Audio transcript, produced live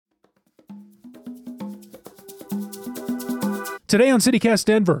Today on CityCast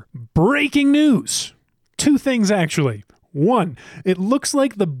Denver, breaking news. Two things, actually. One, it looks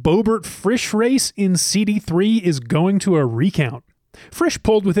like the Boebert Frisch race in CD3 is going to a recount. Frisch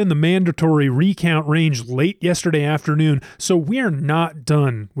pulled within the mandatory recount range late yesterday afternoon, so we're not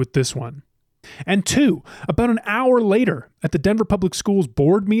done with this one. And two, about an hour later, at the Denver Public Schools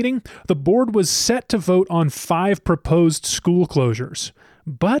board meeting, the board was set to vote on 5 proposed school closures.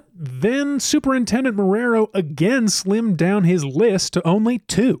 But then Superintendent Marrero again slimmed down his list to only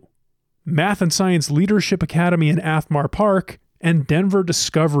 2. Math and Science Leadership Academy in Athmar Park and Denver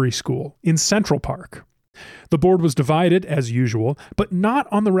Discovery School in Central Park. The board was divided, as usual, but not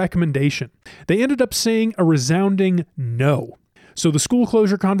on the recommendation. They ended up saying a resounding no. So the school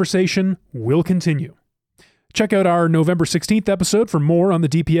closure conversation will continue. Check out our November 16th episode for more on the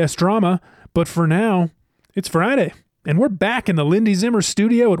DPS drama, but for now, it's Friday. And we're back in the Lindy Zimmer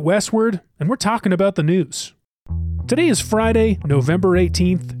studio at Westward, and we're talking about the news. Today is Friday, November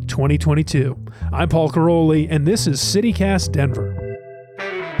 18th, 2022. I'm Paul Caroli, and this is CityCast Denver.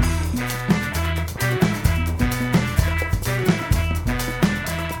 I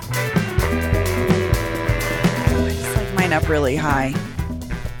just like mine up really high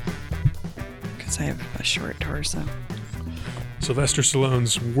because I have a short torso. Sylvester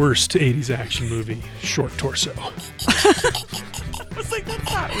Stallone's worst 80s action movie, Short Torso. I was like,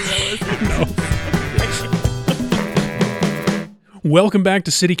 that's not realistic. No. Welcome back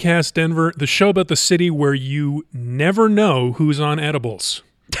to CityCast Denver, the show about the city where you never know who's on edibles.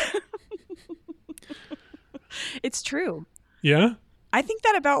 It's true. Yeah? I think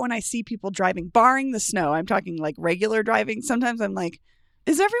that about when I see people driving, barring the snow. I'm talking like regular driving. Sometimes I'm like,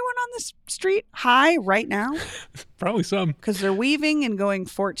 is everyone on this street high right now? Probably some. Because they're weaving and going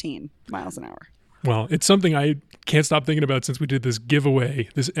 14 miles an hour. Well, it's something I can't stop thinking about since we did this giveaway,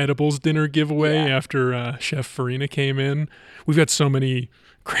 this edibles dinner giveaway after Chef Farina came in. We've got so many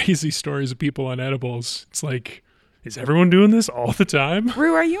crazy stories of people on edibles. It's like, is everyone doing this all the time?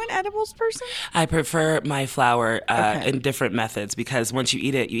 Rue, are you an edibles person? I prefer my flour in different methods because once you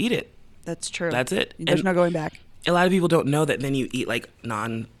eat it, you eat it. That's true. That's it. There's no going back. A lot of people don't know that then you eat like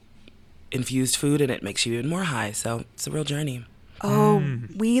non-infused food and it makes you even more high. So it's a real journey. Oh,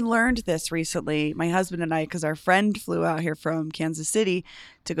 we learned this recently, my husband and I, because our friend flew out here from Kansas City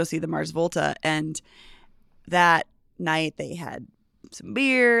to go see the Mars Volta. And that night they had some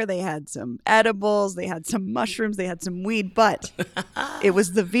beer, they had some edibles, they had some mushrooms, they had some weed, but it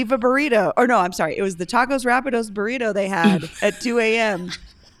was the Viva burrito. Or no, I'm sorry. It was the Tacos Rapidos burrito they had at 2 a.m.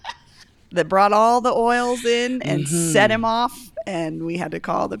 that brought all the oils in and set him off. And we had to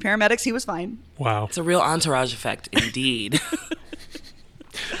call the paramedics. He was fine. Wow. It's a real entourage effect, indeed.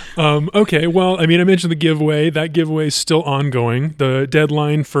 Okay, well, I mentioned the giveaway. That giveaway is still ongoing. The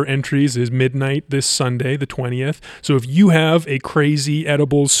deadline for entries is midnight this Sunday, the 20th. So if you have a crazy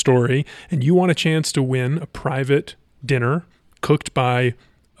edibles story and you want a chance to win a private dinner cooked by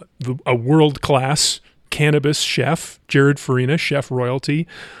a world-class cannabis chef, Jared Farina, Chef Royalty,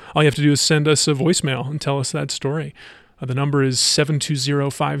 all you have to do is send us a voicemail and tell us that story. The number is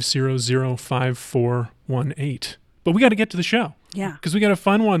 720-500-5418. But we got to get to the show. Yeah. Because we got a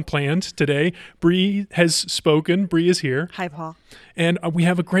fun one planned today. Bree has spoken. Bree is here. Hi, Paul. And we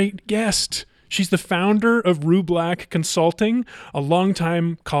have a great guest. She's the founder of Rue Black Consulting, a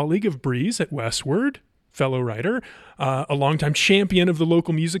longtime colleague of Bree's at Westward, fellow writer, a longtime champion of the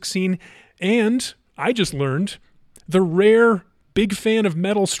local music scene, and I just learned the rare big fan of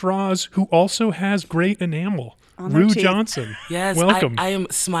metal straws who also has great enamel. Rue Johnson. Yes, welcome. I am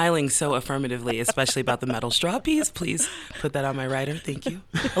smiling so affirmatively, especially about the metal straw piece. Please put that on my rider. Thank you.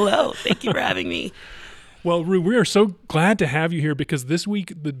 Hello. Thank you for having me. Well, Rue, we are so glad to have you here because this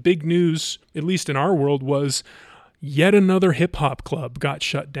week the big news, at least in our world, was yet another hip hop club got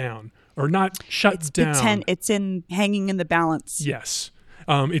shut down. Or not shut down. It's in hanging in the balance. Yes.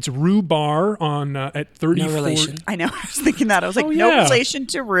 It's Rue Bar on at 34. No relation. I know. I was thinking that. I was like, no relation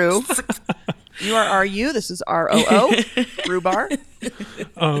to Rue. You are R-U. This is R-O-O. Rue Bar.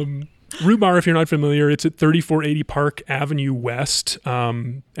 Rue Bar, if you're not familiar, it's at 3480 Park Avenue West.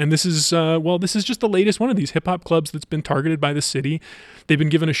 And this is, this is just the latest one of these hip hop clubs that's been targeted by the city. They've been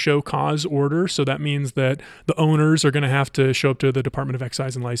given a show cause order. So that means that the owners are going to have to show up to the Department of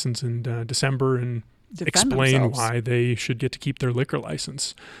Excise and License in December and explain themselves. why they should get to keep their liquor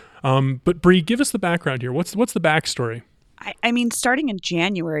license. But Bree, give us the background here. What's the backstory? I mean, starting in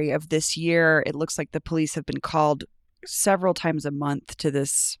January of this year, it looks like the police have been called several times a month to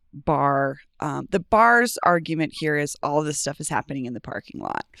this bar. The bar's argument here is all this stuff is happening in the parking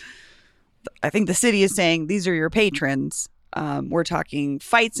lot. I think the city is saying these are your patrons. We're talking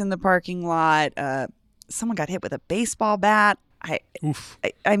fights in the parking lot. Someone got hit with a baseball bat. Oof.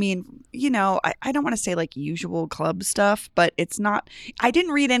 I mean, I don't want to say like usual club stuff, but it's not. I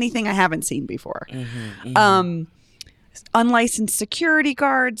didn't read anything I haven't seen before. Unlicensed security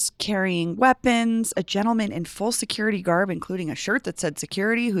guards carrying weapons, a gentleman in full security garb, including a shirt that said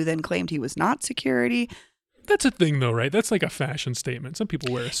security, who then claimed he was not security. That's a thing, though, right? That's like a fashion statement. Some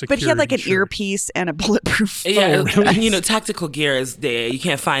people wear a security But he had like an shirt. earpiece and a bulletproof phone. Yeah, really? Tactical gear is there. You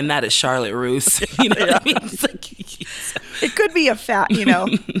can't find that at Charlotte Russe. You know what I mean? It's like, It could be a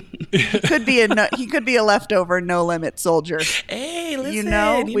he could be a leftover No Limit soldier. hey, listen,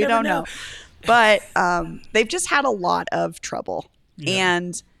 you we never don't know. But they've just had a lot of trouble. Yeah.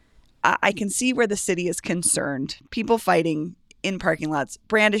 And I can see where the city is concerned. People fighting in parking lots,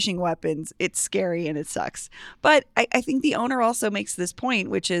 brandishing weapons. It's scary and it sucks. But I think the owner also makes this point,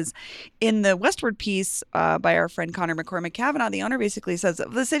 which is in the Westward piece by our friend Connor McCormick Kavanaugh, the owner basically says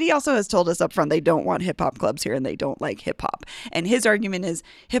the city also has told us up front they don't want hip hop clubs here and they don't like hip hop. And his argument is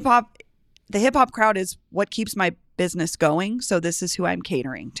the hip hop crowd is what keeps my business going. So this is who I'm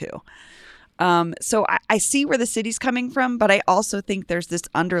catering to. So I see where the city's coming from, but I also think there's this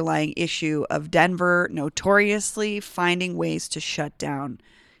underlying issue of Denver notoriously finding ways to shut down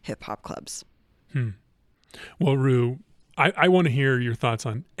hip hop clubs. Well, Rue, I want to hear your thoughts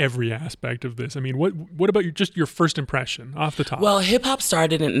on every aspect of this. I mean, what about your first impression off the top? Well, hip hop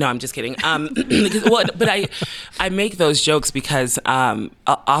started in, no, I'm just kidding. But I make those jokes because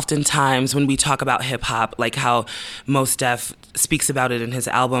oftentimes when we talk about hip hop, like how Mos Def speaks about it in his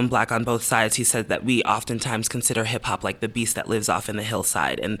album Black on Both Sides, he said that we oftentimes consider hip hop like the beast that lives off in the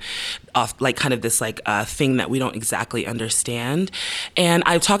hillside and like kind of this like thing that we don't exactly understand. And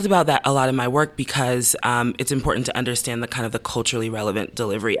I've talked about that a lot in my work because it's important to understand the kind of the culturally relevant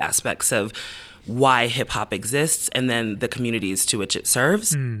delivery aspects of why hip-hop exists and then the communities to which it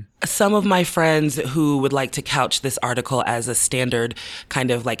serves. Some of my friends who would like to couch this article as a standard kind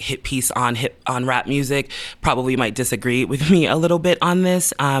of like hit piece on rap music probably might disagree with me a little bit on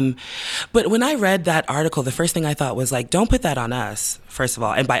this. But when I read that article, the first thing I thought was like, don't put that on us, first of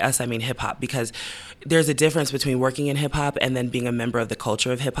all. And by us, I mean hip-hop, because there's a difference between working in hip-hop and then being a member of the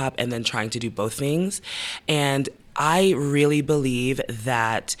culture of hip-hop and then trying to do both things. And I really believe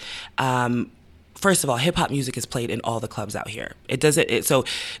that first of all, hip hop music is played in all the clubs out here. So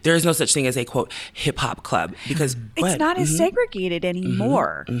there is no such thing as a quote hip hop club because it's not as segregated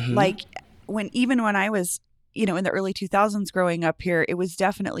anymore. Like even when I was, in the early 2000s growing up here, it was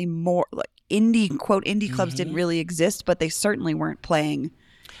definitely more like indie clubs didn't really exist, but they certainly weren't playing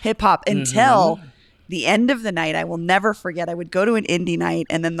hip hop until the end of the night. I will never forget. I would go to an indie night,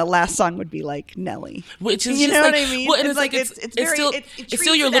 and then the last song would be like Nelly, which is what I mean. Well, it's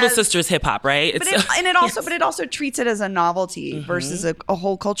still your little sister's hip hop, right? But it also treats it as a novelty versus a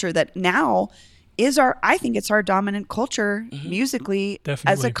whole culture that now is I think it's our dominant culture musically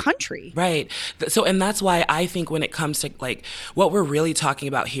as a country. Right. So, and that's why I think when it comes to like what we're really talking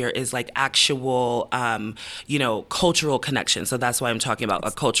about here is like actual, cultural connection. So that's why I'm talking about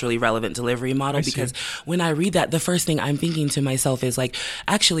a culturally relevant delivery model, because when I read that, the first thing I'm thinking to myself is like,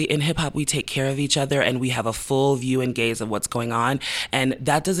 actually in hip hop, we take care of each other and we have a full view and gaze of what's going on. And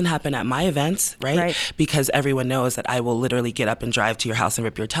that doesn't happen at my events, right? Because everyone knows that I will literally get up and drive to your house and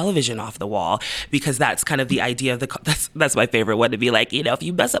rip your television off the wall. Because that's kind of the idea of that's my favorite one, to be like, if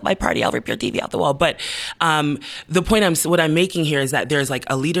you mess up my party, I'll rip your TV out the wall. But the point what I'm making here is that there's like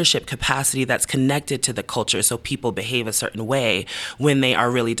a leadership capacity that's connected to the culture, so people behave a certain way when they are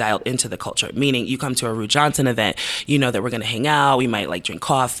really dialed into the culture. Meaning, you come to a Rue Johnson event, you know that we're going to hang out, we might like drink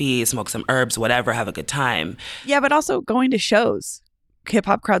coffee, smoke some herbs, whatever, have a good time. Yeah, but also going to shows, hip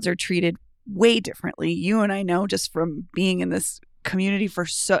hop crowds are treated way differently. You and I know just from being in this community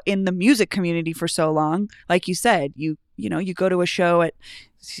in the music community for so long. Like you said, you go to a show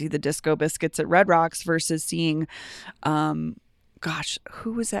see the Disco Biscuits at Red Rocks versus seeing who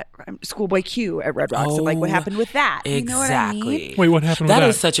was that? Schoolboy Q at Red Rocks. And like what happened with that? Exactly. You know what I mean? Wait, what happened with that? That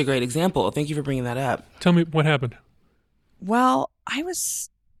is such a great example. Thank you for bringing that up. Tell me what happened. Well,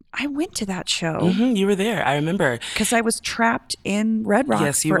 I went to that show. You were there. I remember. Because I was trapped in Red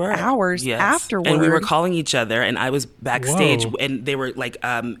Rocks for hours afterward. And we were calling each other, and I was backstage, and they were like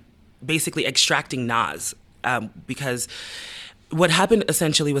basically extracting Nas because what happened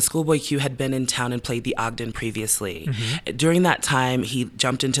essentially was Schoolboy Q had been in town and played the Ogden previously. During that time, he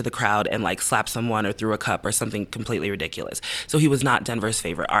jumped into the crowd and like slapped someone or threw a cup or something completely ridiculous. So he was not Denver's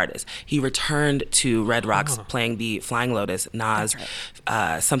favorite artist. He returned to Red Rocks playing the Flying Lotus, Nas,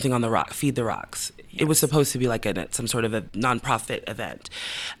 Something on the Rock, Feed the Rocks. It was supposed to be like some sort of a nonprofit event.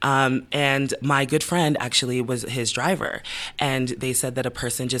 And my good friend actually was his driver. And they said that a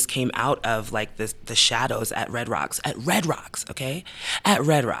person just came out of like the shadows at Red Rocks, okay? okay? At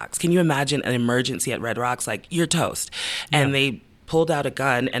Red Rocks. Can you imagine an emergency at Red Rocks? Like, you're toast. And they pulled out a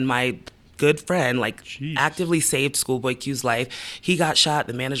gun, and my good friend, like, actively saved Schoolboy Q's life. He got shot,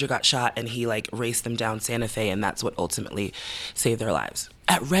 the manager got shot, and he, like, raced them down Santa Fe, and that's what ultimately saved their lives.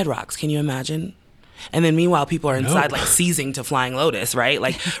 At Red Rocks, can you imagine? And then meanwhile, people are inside, like, seizing to Flying Lotus, right?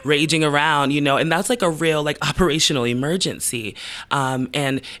 Like, raging around, you know, and that's like a real, like, operational emergency.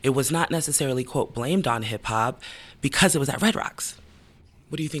 And it was not necessarily, quote, blamed on hip hop because it was at Red Rocks.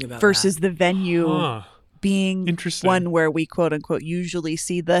 What do you think about versus that? the venue being Interesting. one where we, quote unquote, usually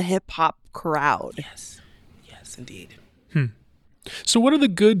see the hip hop crowd. Yes, indeed. So what are the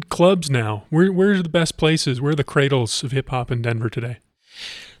good clubs now? Where's the best places? Where are the cradles of hip hop in Denver today?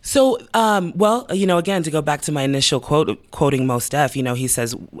 So, well, you know, again, to go back to my initial quoting Mos Def, you know, he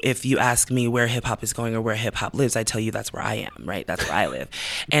says, if you ask me where hip hop is going or where hip hop lives, I tell you that's where I am, right? That's where I live.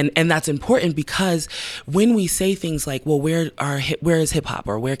 And that's important because when we say things like, well, where is hip hop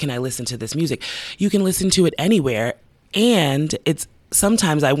or where can I listen to this music? You can listen to it anywhere. And it's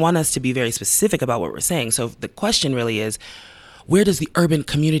sometimes I want us to be very specific about what we're saying. So the question really is, where does the urban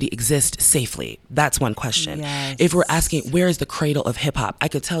community exist safely? That's one question. Yes. If we're asking, where is the cradle of hip hop? I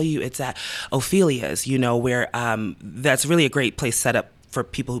could tell you it's at Ophelia's, you know, where that's really a great place set up for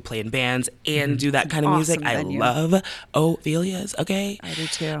people who play in bands and do that kind of music. venue. I love Ophelia's, okay? I do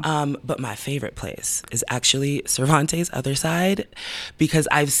too. But my favorite place is actually Cervantes' Other Side, because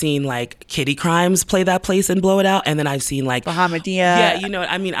I've seen like Kitty Crimes play that place and blow it out, and then I've seen like Bahamadia. Yeah, you know,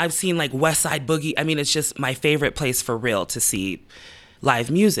 I mean, I've seen like West Side Boogie. I mean, it's just my favorite place for real to see live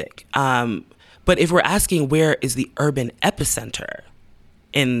music. But if we're asking where is the urban epicenter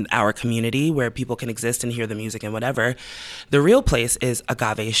in our community where people can exist and hear the music and whatever, the real place is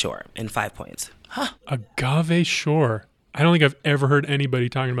Agave Shore in 5 Points. Agave Shore. I don't think I've ever heard anybody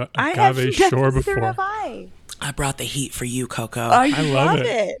talking about I have Agave Shore neither before. have I. I brought the heat for you, Coco. I love love it.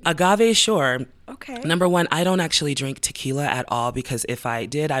 it. Agave Shore. Okay. Number one, I don't actually drink tequila at all, because if I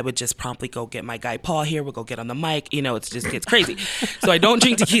did, I would just promptly go get my guy Paul here. We'll go get on the mic. You know, it just gets crazy. So I don't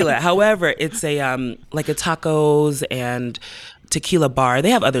drink tequila. However, it's a like a tacos and tequila bar. They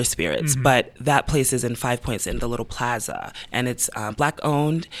have other spirits, but that place is in 5 Points in the little plaza, and it's Black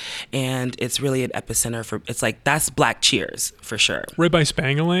owned, and it's really an epicenter for. It's like that's Black Cheers for sure. Right by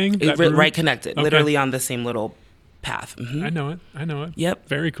Spangalang? That room? Right connected, Okay. literally on the same little path. I know it. Yep.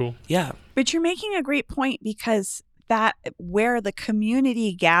 Very cool. Yeah. But you're making a great point, because that where the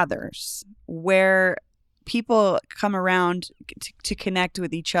community gathers, where people come around to connect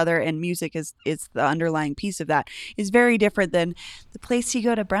with each other, and music is the underlying piece of that, is very different than the place you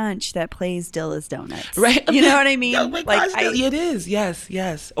go to brunch that plays Dilla's Donuts. Right. You know what I mean? Oh my gosh, it is.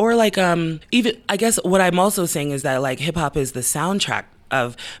 Yes. Or like even I guess what I'm also saying is that like hip hop is the soundtrack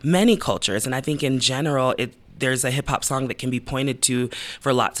of many cultures, and I think in general there's a hip hop song that can be pointed to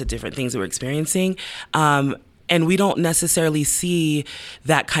for lots of different things that we're experiencing. And we don't necessarily see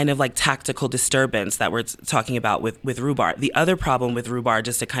that kind of like tactical disturbance that we're talking about with Rhubarb. The other problem with Rhubarb,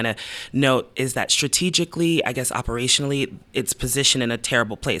 just to kind of note, is that strategically, I guess operationally, it's positioned in a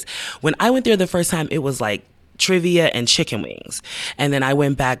terrible place. When I went there the first time, it was like trivia and chicken wings. And then I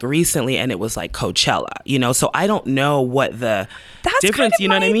went back recently and it was like Coachella, you know? So I don't know what the difference, kind of you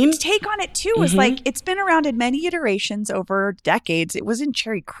know what I my mean? take on it too is like, it's been around in many iterations over decades. It was in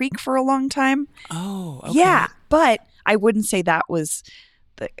Cherry Creek for a long time. Oh, okay. Yeah, but I wouldn't say that was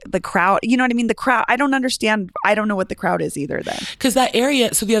the crowd. You know what I mean? The crowd. I don't understand. I don't know what the crowd is either then. Because that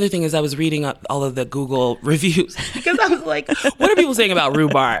area, so the other thing is I was reading up all of the Google reviews because I was like, what are people saying about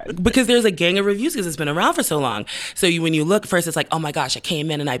Rhubarb? Because there's a gang of reviews because it's been around for so long. So when you look first, it's like, oh my gosh, I came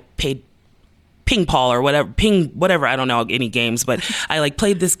in and I paid ping pong or whatever, I don't know any games, but I like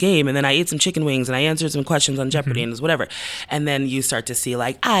played this game and then I ate some chicken wings and I answered some questions on Jeopardy and it was whatever. And then you start to see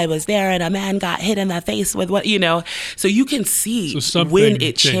like, I was there and a man got hit in the face with what, you know, so you can see when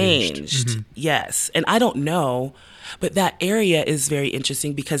it changed. Yes. And I don't know, but that area is very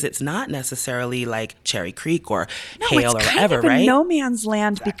interesting because it's not necessarily like Cherry Creek or Hale or whatever, it's kind of right? no man's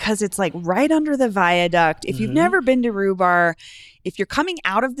land because it's like right under the viaduct. If you've never been to Rhubarb, if you're coming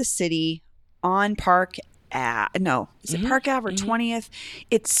out of the city on Park Ave, Park Ave or 20th?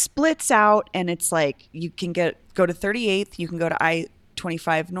 It splits out and it's like you can go to 38th, you can go to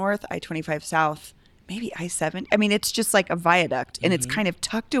I-25 North, I-25 South, maybe I-7. I mean, it's just like a viaduct and it's kind of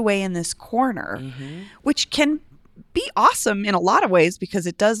tucked away in this corner, which can be awesome in a lot of ways because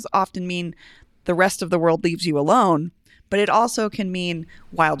it does often mean the rest of the world leaves you alone. but it also can mean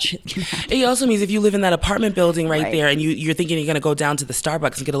wild shit can happen. It also means if you live in that apartment building right Right. there and you're thinking you're going to go down to the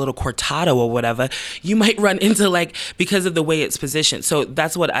Starbucks and get a little cortado or whatever, you might run into like, because of the way it's positioned. So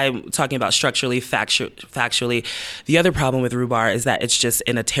that's what I'm talking about structurally, factually. The other problem with Rue Bar is that it's just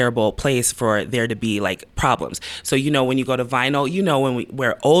in a terrible place for there to be like problems. So, you know, when you go to Vinyl, you know,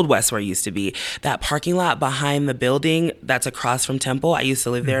 where Old Westward used to be, that parking lot behind the building that's across from Temple, I used to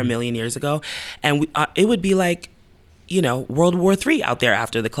live there a million years ago. And it would be like, you know, World War III out there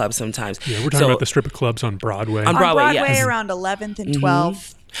after the club sometimes. Yeah, we're talking about the strip of clubs on Broadway. On Broadway, Broadway yes. around 11th and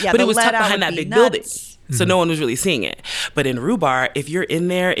 12th. Yeah, But the it was tucked let out behind would that be big nuts. building. So no one was really seeing it. But in Rue Bar, if you're in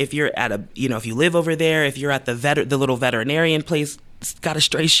there, if you're at a, you know, if you live over there, if you're at the little veterinarian place, it's got a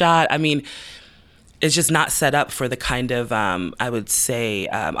stray shot. I mean, it's just not set up for the kind of, I would say,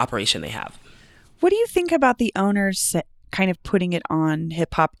 operation they have. What do you think about the owners kind of putting it on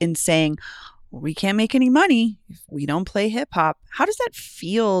hip hop and saying, we can't make any money if we don't play hip hop? How does that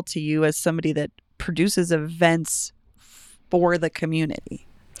feel to you as somebody that produces events for the community?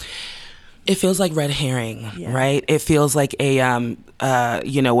 It feels like red herring, Yeah. right? It feels like a,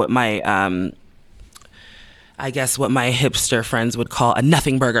 you know, what my, I guess what my hipster friends would call a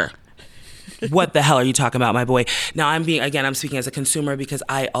nothing burger. What the hell are you talking about, my boy? Now I'm speaking as a consumer because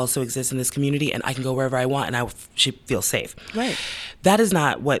I also exist in this community and I can go wherever I want and I should feel safe. Right. That is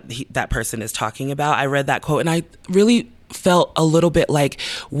not what that person is talking about. I read that quote and I really felt a little bit like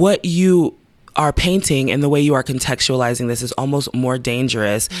what you are painting and the way you are contextualizing this is almost more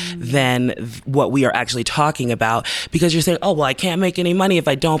dangerous than what we are actually talking about, because you're saying, oh, well, I can't make any money if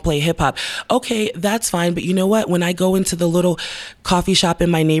I don't play hip hop. Okay, that's fine. But you know what? When I go into the little coffee shop in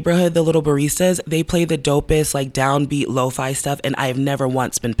my neighborhood, the little baristas, they play the dopest, like downbeat lo-fi stuff. And I have never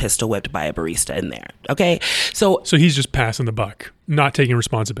once been pistol whipped by a barista in there. Okay. So he's just passing the buck, not taking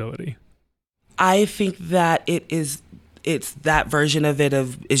responsibility. I think that it's that version of it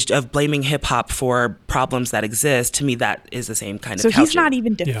of blaming hip hop for problems that exist. To me, that is the same kind of So couching. he's not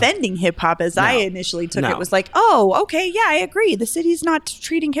even defending hip hop as I initially took No. it. Was like, oh, okay, yeah, I agree. The city's not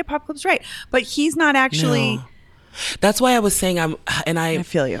treating hip hop clubs right, but he's not actually. No. That's why I was saying I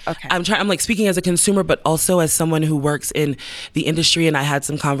feel you. Okay. I'm like speaking as a consumer, but also as someone who works in the industry. And I had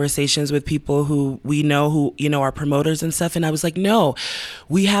some conversations with people who we know, who, you know, are promoters and stuff. And I was like, no,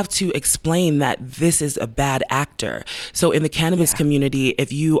 we have to explain that this is a bad actor. So in the cannabis community,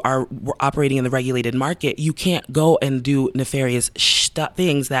 if you are operating in the regulated market, you can't go and do nefarious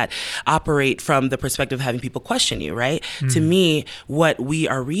things that operate from the perspective of having people question you, right? To me, what we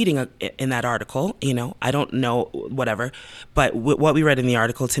are reading in that article, you know, I don't know whatever, but what we read in the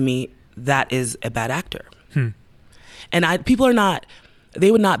article, to me, that is a bad actor. And people are not,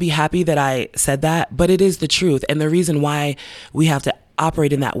 they would not be happy that I said that, but it is the truth. And the reason why we have to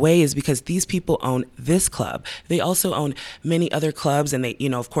operate in that way is because these people own this club. They also own many other clubs, and they, you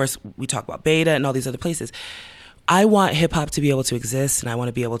know, of course, we talk about Beta and all these other places. I want hip hop to be able to exist, and I want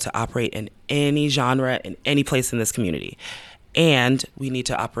to be able to operate in any genre, in any place in this community. And we need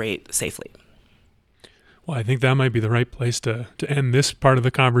to operate safely. Well, I think that might be the right place to end this part of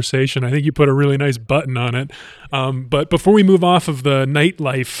the conversation. I think you put a really nice button on it. But before we move off of the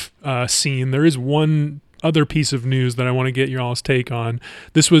nightlife scene, there is one other piece of news that I want to get your all's take on.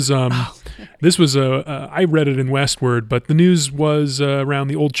 This was I read it in Westward, but the news was around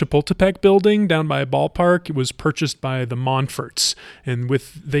the old Chapultepec building down by a ballpark. It was purchased by the Montforts, and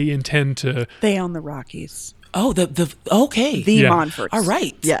they intend to. They own the Rockies. Oh, okay. The Montforts. All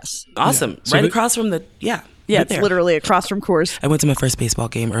right. Yes. Awesome. Yeah. So right across from the, Yeah, right it's there. literally across from Coors. I went to my first baseball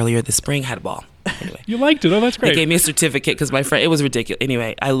game earlier this spring, had a ball. Anyway. You liked it. Oh, that's They great. gave me a certificate because my friend, it was ridiculous.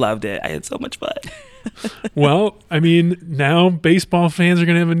 Anyway, I loved it. I had so much fun. Well, I mean, now baseball fans are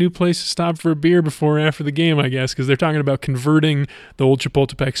going to have a new place to stop for a beer before and after the game, I guess, because they're talking about converting the old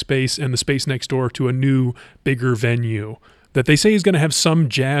Chapultepec space and the space next door to a new, bigger venue that they say is going to have some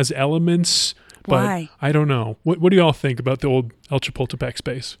jazz elements. But Why? I don't know. What do you all think about the old El Chapultepec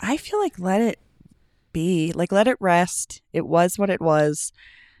space? I feel like let it be. Like, let it rest. It was what it was.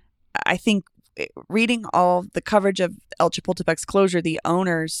 I think reading all the coverage of El Chapultepec's closure, the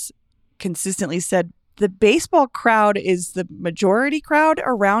owners consistently said the baseball crowd is the majority crowd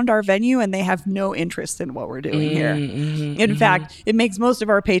around our venue, and they have no interest in what we're doing here. In fact, it makes most of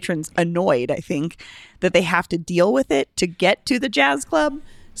our patrons annoyed, I think, that they have to deal with it to get to the jazz club.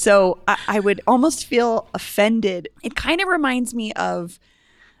 So I would almost feel offended. It kind of reminds me of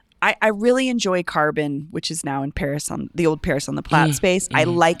I really enjoy Carbon, which is now in Paris, on the old Paris on the Platte space. I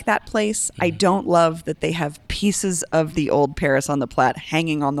like that place. I don't love that they have pieces of the old Paris on the Platte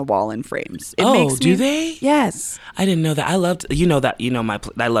hanging on the wall in frames. Do they? Yes. I didn't know that. I loved,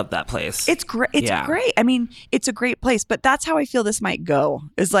 I love that place. It's great. It's great. I mean, it's a great place, but that's how I feel this might go.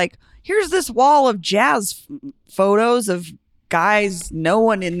 Is like, here's this wall of jazz photos of guys no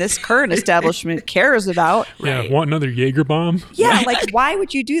one in this current establishment cares about. Yeah, want another Jaeger bomb? Yeah, like why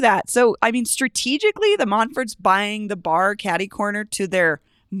would you do that? So, I mean, strategically, the Montfort's buying the bar caddy corner to their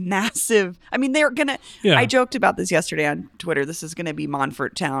massive. I mean, they're gonna. Yeah. I joked about this yesterday on Twitter. This is gonna be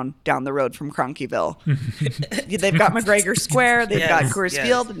Montfort Town down the road from Cronkyville. They've got McGregor Square. They've got Coors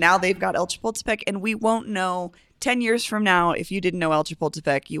Field. Now they've got El Chapultepec, and we won't know. 10 years from now, if you didn't know El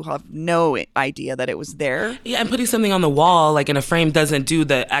Chapultepec, you have no idea that it was there. Yeah, and putting something on the wall, like in a frame, doesn't do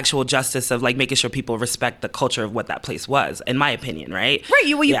the actual justice of like making sure people respect the culture of what that place was, in my opinion, right? Right.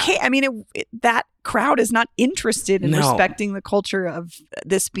 You can't. I mean, that crowd is not interested in respecting the culture of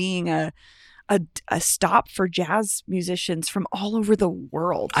this being a stop for jazz musicians from all over the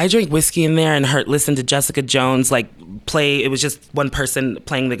world. I drank whiskey in there and listened to Jessica Jones like play. It was just one person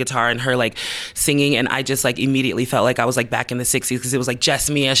playing the guitar and her like singing, and I just like immediately felt like I was like back in the 60s because it was like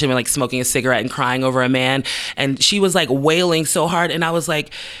just me. I should have been like smoking a cigarette and crying over a man, and she was like wailing so hard, and I was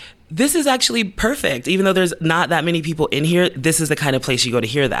like, this is actually perfect. Even though there's not that many people in here, this is the kind of place you go to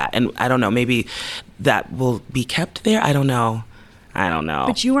hear that. And I don't know, maybe that will be kept there. I don't know.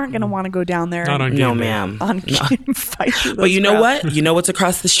 But you aren't going to want to go down there. Not on No, game day. ma'am. Fight through those But you know crowds. what? You know what's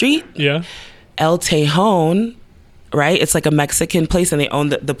across the street? Yeah. El Tejon, right? It's like a Mexican place, and they own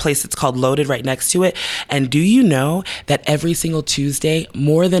the place that's called Loaded right next to it. And do you know that every single Tuesday,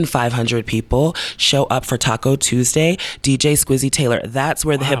 more than 500 people show up for Taco Tuesday? DJ Squizzy Taylor, that's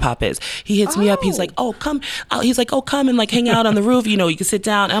where the hip hop is. He hits me up. He's like, oh, come. He's like, oh, come and like hang out on the roof. You know, you can sit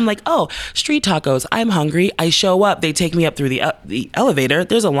down. And I'm like, oh, street tacos. I'm hungry. I show up. They take me up through the elevator.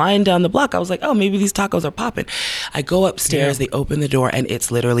 There's a line down the block. I was like, oh, maybe these tacos are popping. I go upstairs. They open the door, and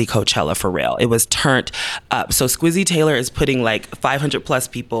it's literally Coachella for real. It was turned up. So Squizzy Taylor is putting like 500 plus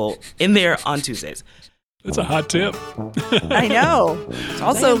people in there on Tuesdays. That's a hot tip. I know. It's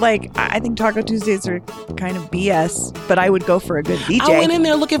also like, I think Taco Tuesdays are kind of BS, but I would go for a good DJ. I went in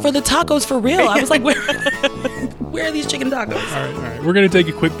there looking for the tacos for real. I was like, where are these chicken tacos? All right. We're going to take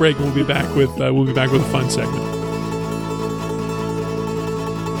a quick break, and we'll be back with a fun segment.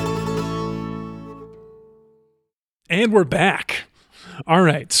 And we're back. All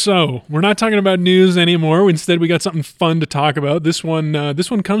right, so we're not talking about news anymore. Instead, we got something fun to talk about. This one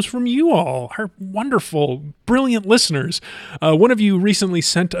comes from you all, our wonderful, brilliant listeners. One of you recently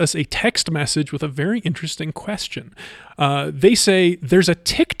sent us a text message with a very interesting question. They say, there's a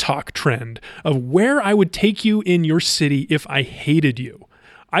TikTok trend of where I would take you in your city if I hated you.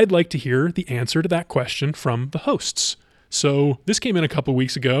 I'd like to hear the answer to that question from the hosts. So this came in a couple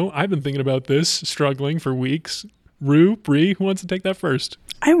weeks ago. I've been thinking about this, struggling for weeks. Rue, Bree, who wants to take that first?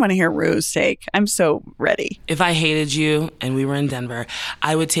 I want to hear Rue's take. I'm so ready. If I hated you and we were in Denver,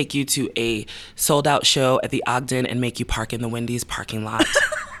 I would take you to a sold out show at the Ogden and make you park in the Wendy's parking lot.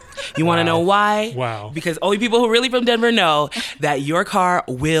 You want to know why? Wow. Because only people who are really from Denver know that your car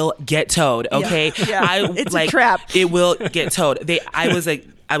will get towed, okay? Yeah. It's a trap. It will get towed.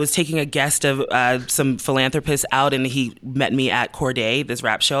 I was taking a guest of some philanthropists out, and he met me at Corday, this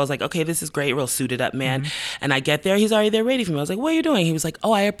rap show. I was like, okay, this is great, real suited up man. And I get there, he's already there waiting for me. I was like, what are you doing? He was like,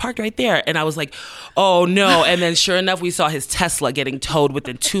 oh, I parked right there. And I was like, oh no. And then sure enough, we saw his Tesla getting towed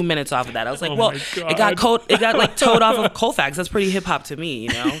within 2 minutes off of that. I was like, well, it got like towed off of Colfax. That's pretty hip hop to me,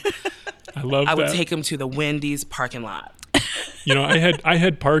 you know? I love that. I would take him to the Wendy's parking lot. You know, I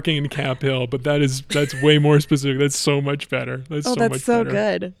had parking in Cap Hill, but that's way more specific. That's so much better. That's so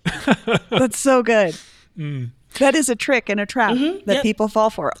good. That's so good. That is a trick and a trap that people fall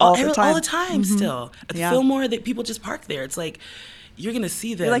for all the time. All the time still. At Fillmore, that people just park there. It's like, you're going to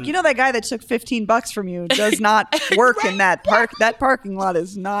see them. You're like, that guy that took $15 from you does not work in that park. That parking lot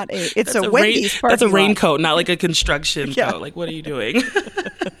is not it's a Wendy's parking lot. That's a raincoat, not like a construction coat. Like, what are you doing?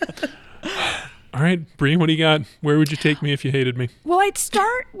 All right, Bree, what do you got? Where would you take me if you hated me? Well, I'd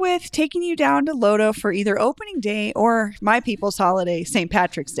start with taking you down to Lodo for either opening day or my people's holiday, St.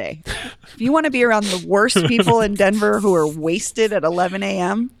 Patrick's Day. If you want to be around the worst people in Denver who are wasted at 11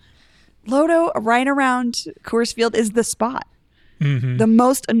 a.m., Lodo, right around Coors Field, is the spot. The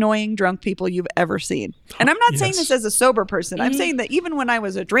most annoying drunk people you've ever seen. And I'm not saying this as a sober person. I'm saying that even when I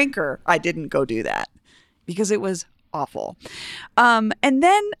was a drinker, I didn't go do that because it was awful. And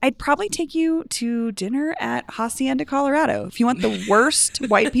then I'd probably take you to dinner at Hacienda, Colorado. If you want the worst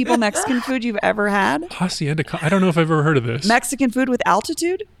white people Mexican food you've ever had. Hacienda, I don't know if I've ever heard of this. Mexican food with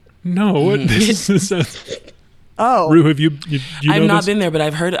altitude. No, this is Oh, Rue, have you know I've not this? been there, but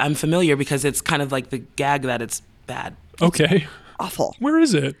I'm familiar because it's kind of like the gag that it's bad. Okay. awful. Where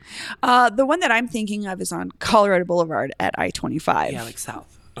is it? The one that I'm thinking of is on Colorado Boulevard at I-25. Yeah, like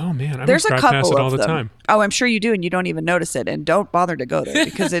south. Oh man, I There's must a drive past couple it all of the them. time. Oh, I'm sure you do, and you don't even notice it. And don't bother to go there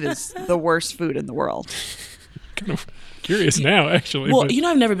because it is the worst food in the world. Kind of curious now, actually. Well, but-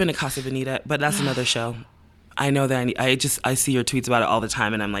 I've never been to Casa Bonita, but that's another show. I know that I see your tweets about it all the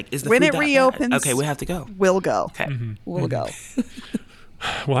time, and I'm like, is the When food it that bad? reopens- Okay, we have to go. We'll go. Okay. We'll go.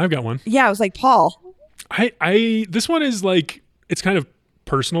 well, I've got one. Yeah, I was like, Paul. I this one is like, it's kind of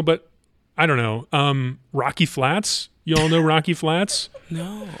personal, but I don't know. Rocky Flats. You all know Rocky Flats?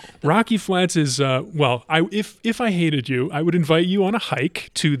 No. Rocky Flats is if I hated you, I would invite you on a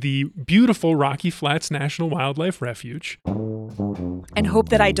hike to the beautiful Rocky Flats National Wildlife Refuge. And hope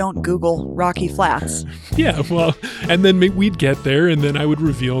that I don't Google Rocky Flats. Yeah, well, and then we'd get there, and then I would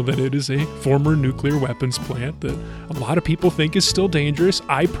reveal that it is a former nuclear weapons plant that a lot of people think is still dangerous.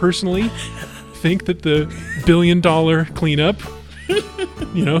 I personally think that the $1 billion cleanup,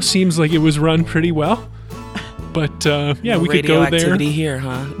 seems like it was run pretty well. But yeah, we could go there. Radioactivity here,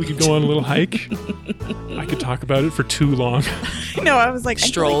 huh? We could go on a little hike. I could talk about it for too long. No, I was like,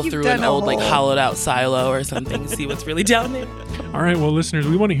 Stroll through an old, hollowed out silo or something, see what's really down there. All right, well, listeners,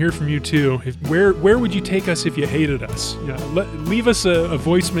 we want to hear from you too. Where would you take us if you hated us? Leave us a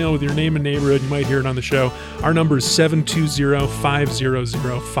voicemail with your name and neighborhood. You might hear it on the show. Our number is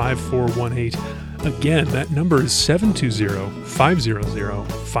 720-500-5418. Again, that number is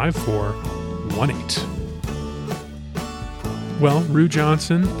 720-500-5418. Well, Rue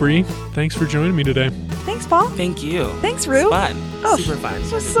Johnson, Bree, thanks for joining me today. Thanks, Paul. Thank you. Thanks, Rue. Fun. Oh, Super fun.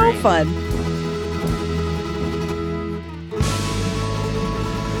 This was so fun.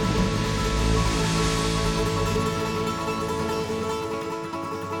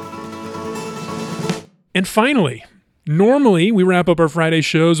 And finally, normally we wrap up our Friday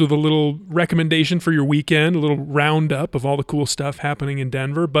shows with a little recommendation for your weekend, a little roundup of all the cool stuff happening in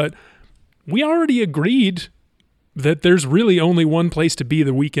Denver, but we already agreed that there's really only one place to be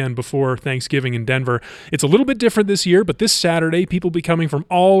the weekend before Thanksgiving in Denver. It's a little bit different this year, but this Saturday, people will be coming from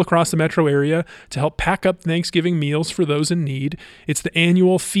all across the metro area to help pack up Thanksgiving meals for those in need. It's the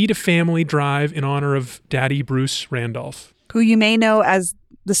annual Feed a Family drive in honor of Daddy Bruce Randolph. Who you may know as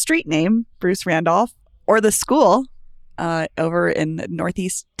the street name, Bruce Randolph, or the school over in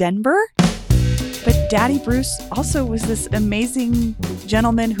Northeast Denver. But Daddy Bruce also was this amazing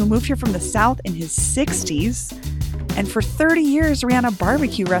gentleman who moved here from the South in his 60s and for 30 years ran a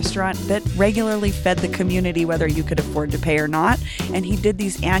barbecue restaurant that regularly fed the community, whether you could afford to pay or not. And he did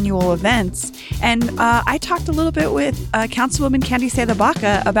these annual events. And I talked a little bit with Councilwoman Candy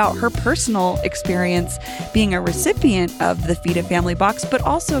Baca about her personal experience being a recipient of the Feed a Family box, but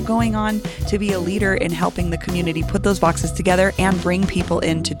also going on to be a leader in helping the community put those boxes together and bring people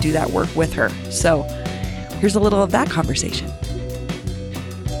in to do that work with her. So here's a little of that conversation.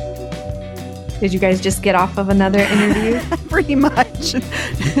 Did you guys just get off of another interview? Pretty much.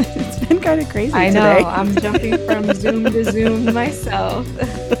 It's been kind of crazy I know. today. I'm jumping from Zoom to Zoom myself.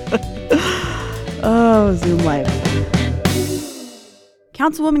 Oh, Zoom Live.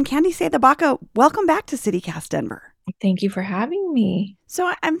 Councilwoman Candy Baca, welcome back to CityCast Denver. Thank you for having me.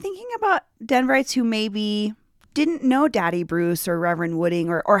 So I'm thinking about Denverites who maybe didn't know Daddy Bruce or Reverend Wooding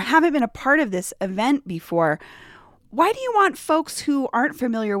or haven't been a part of this event before. Why do you want folks who aren't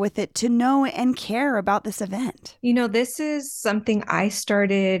familiar with it to know and care about this event? You know, this is something I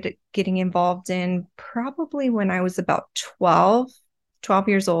started getting involved in probably when I was about 12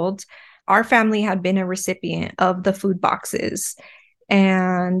 years old. Our family had been a recipient of the food boxes,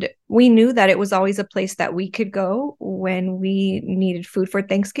 and we knew that it was always a place that we could go when we needed food for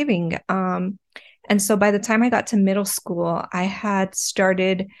Thanksgiving. And so by the time I got to middle school, I had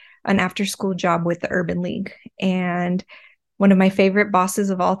started an after-school job with the Urban League. And one of my favorite bosses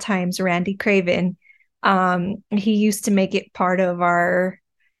of all times, Randy Craven, he used to make it part of our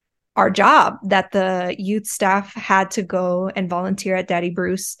job that the youth staff had to go and volunteer at Daddy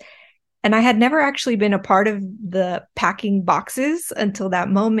Bruce. And I had never actually been a part of the packing boxes until that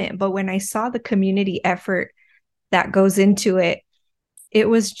moment. But when I saw the community effort that goes into it, it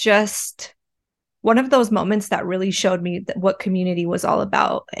was just one of those moments that really showed me what community was all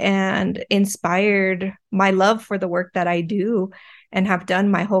about and inspired my love for the work that I do and have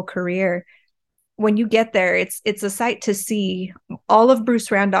done my whole career. When you get there, it's a sight to see. All of Bruce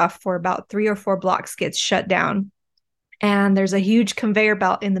Randolph for about 3 or 4 blocks gets shut down. And there's a huge conveyor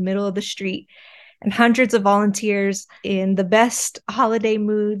belt in the middle of the street and hundreds of volunteers in the best holiday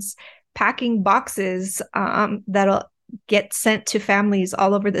moods, packing boxes get sent to families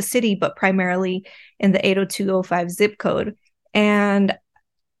all over the city, but primarily in the 80205 zip code. And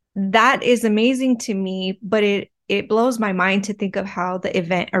that is amazing to me, but it blows my mind to think of how the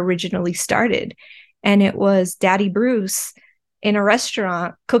event originally started. And it was Daddy Bruce in a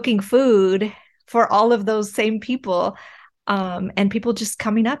restaurant cooking food for all of those same people, and people just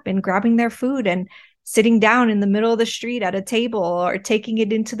coming up and grabbing their food and sitting down in the middle of the street at a table or taking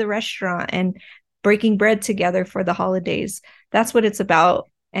it into the restaurant and breaking bread together for the holidays. That's what it's about,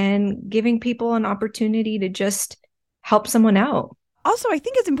 and giving people an opportunity to just help someone out. Also, I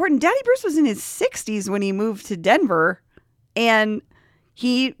think it's important. Daddy Bruce was in his 60s when he moved to Denver, and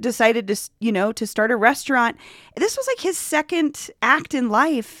he decided to start a restaurant. This was like his second act in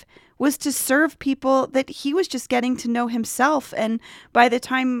life, was to serve people that he was just getting to know himself. And by the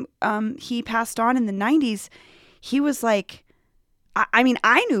time he passed on in the 90s, he was like,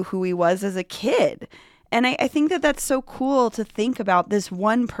 I knew who he was as a kid. And I think that that's so cool to think about, this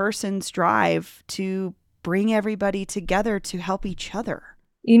one person's drive to bring everybody together to help each other.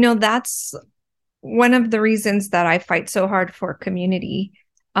 That's one of the reasons that I fight so hard for community.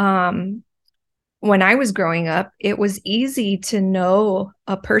 When I was growing up, it was easy to know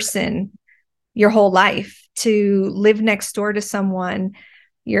a person your whole life, to live next door to someone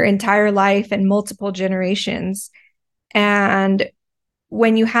your entire life and multiple generations. And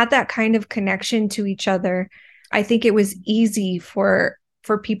when you had that kind of connection to each other, I think it was easy for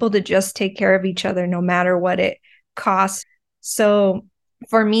people to just take care of each other no matter what it costs. So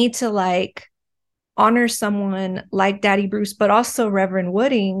for me to honor someone like Daddy Bruce, but also Reverend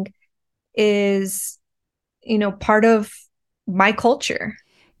Wooding, is, part of my culture.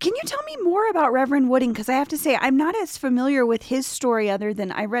 Can you tell me more about Reverend Wooding? Because I have to say, I'm not as familiar with his story, other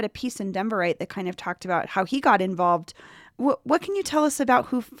than I read a piece in Denverite that kind of talked about how he got involved. What can you tell us about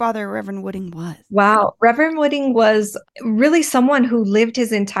who Father Reverend Wooding was? Wow. Reverend Wooding was really someone who lived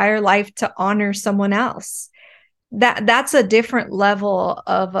his entire life to honor someone else. That's a different level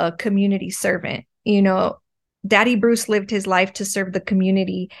of a community servant. Daddy Bruce lived his life to serve the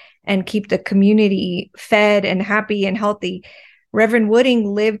community and keep the community fed and happy and healthy. Reverend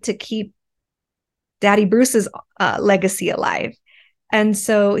Wooding lived to keep Daddy Bruce's legacy alive. And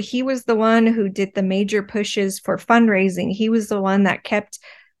so he was the one who did the major pushes for fundraising. He was the one that kept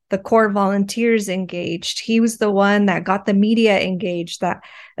the core volunteers engaged. He was the one that got the media engaged, that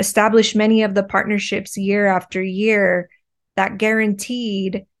established many of the partnerships year after year that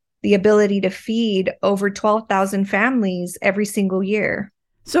guaranteed the ability to feed over 12,000 families every single year.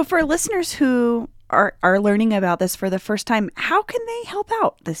 So for listeners who are learning about this for the first time, how can they help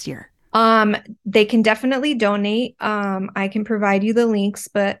out this year? They can definitely donate. I can provide you the links,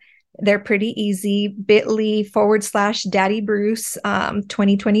 but they're pretty easy. bit.ly/Daddy Bruce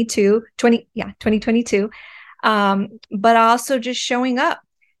 2022. But also just showing up.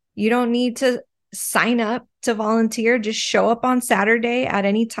 You don't need to sign up to volunteer. Just show up on Saturday at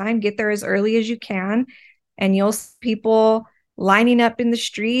any time. Get there as early as you can, and you'll see people lining up in the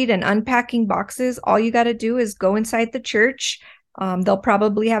street and unpacking boxes. All you got to do is go inside the church. They'll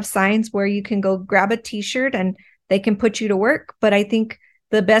probably have signs where you can go grab a t-shirt and they can put you to work. But I think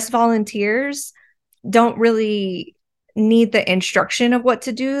the best volunteers don't really need the instruction of what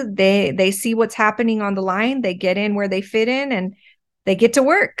to do. They see what's happening on the line. They get in where they fit in and they get to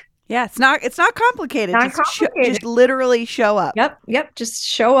work. Yeah, it's not complicated. Just literally show up. Yep. Just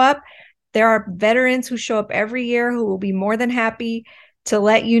show up. There are veterans who show up every year who will be more than happy to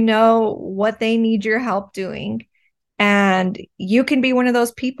let you know what they need your help doing. And you can be one of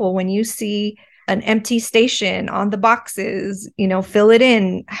those people when you see an empty station on the boxes, fill it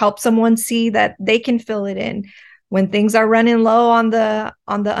in, help someone see that they can fill it in. When things are running low on the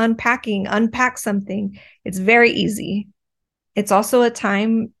unpacking, unpack something. It's very easy. It's also a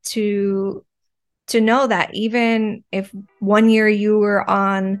time to know that even if one year you were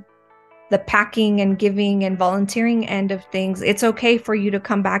on the packing and giving and volunteering end of things, it's okay for you to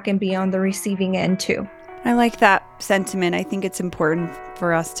come back and be on the receiving end too. I like that sentiment. I think it's important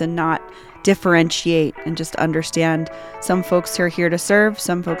for us to not differentiate and just understand some folks are here to serve,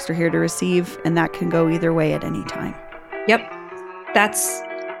 some folks are here to receive, and that can go either way at any time. Yep. That's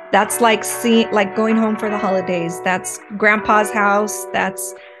like going home for the holidays. That's grandpa's house.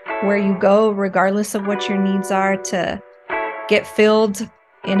 That's where you go regardless of what your needs are to get filled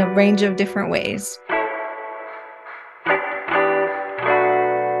in a range of different ways.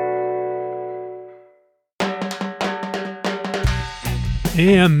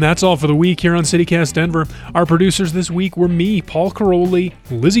 And that's all for the week here on CityCast Denver. Our producers this week were me, Paul Caroli,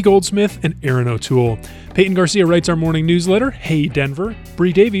 Lizzie Goldsmith, and Aaron O'Toole. Peyton Garcia writes our morning newsletter, Hey Denver.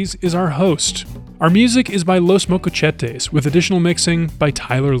 Bree Davies is our host. Our music is by Los Mocochetes, with additional mixing by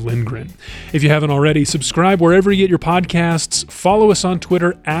Tyler Lindgren. If you haven't already, subscribe wherever you get your podcasts, follow us on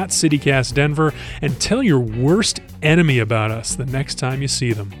Twitter at CityCastDenver, and tell your worst enemy about us the next time you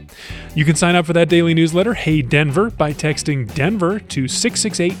see them. You can sign up for that daily newsletter, Hey Denver, by texting Denver to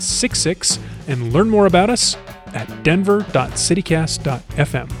 66866 and learn more about us at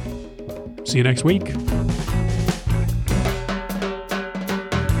denver.citycast.fm. See you next week.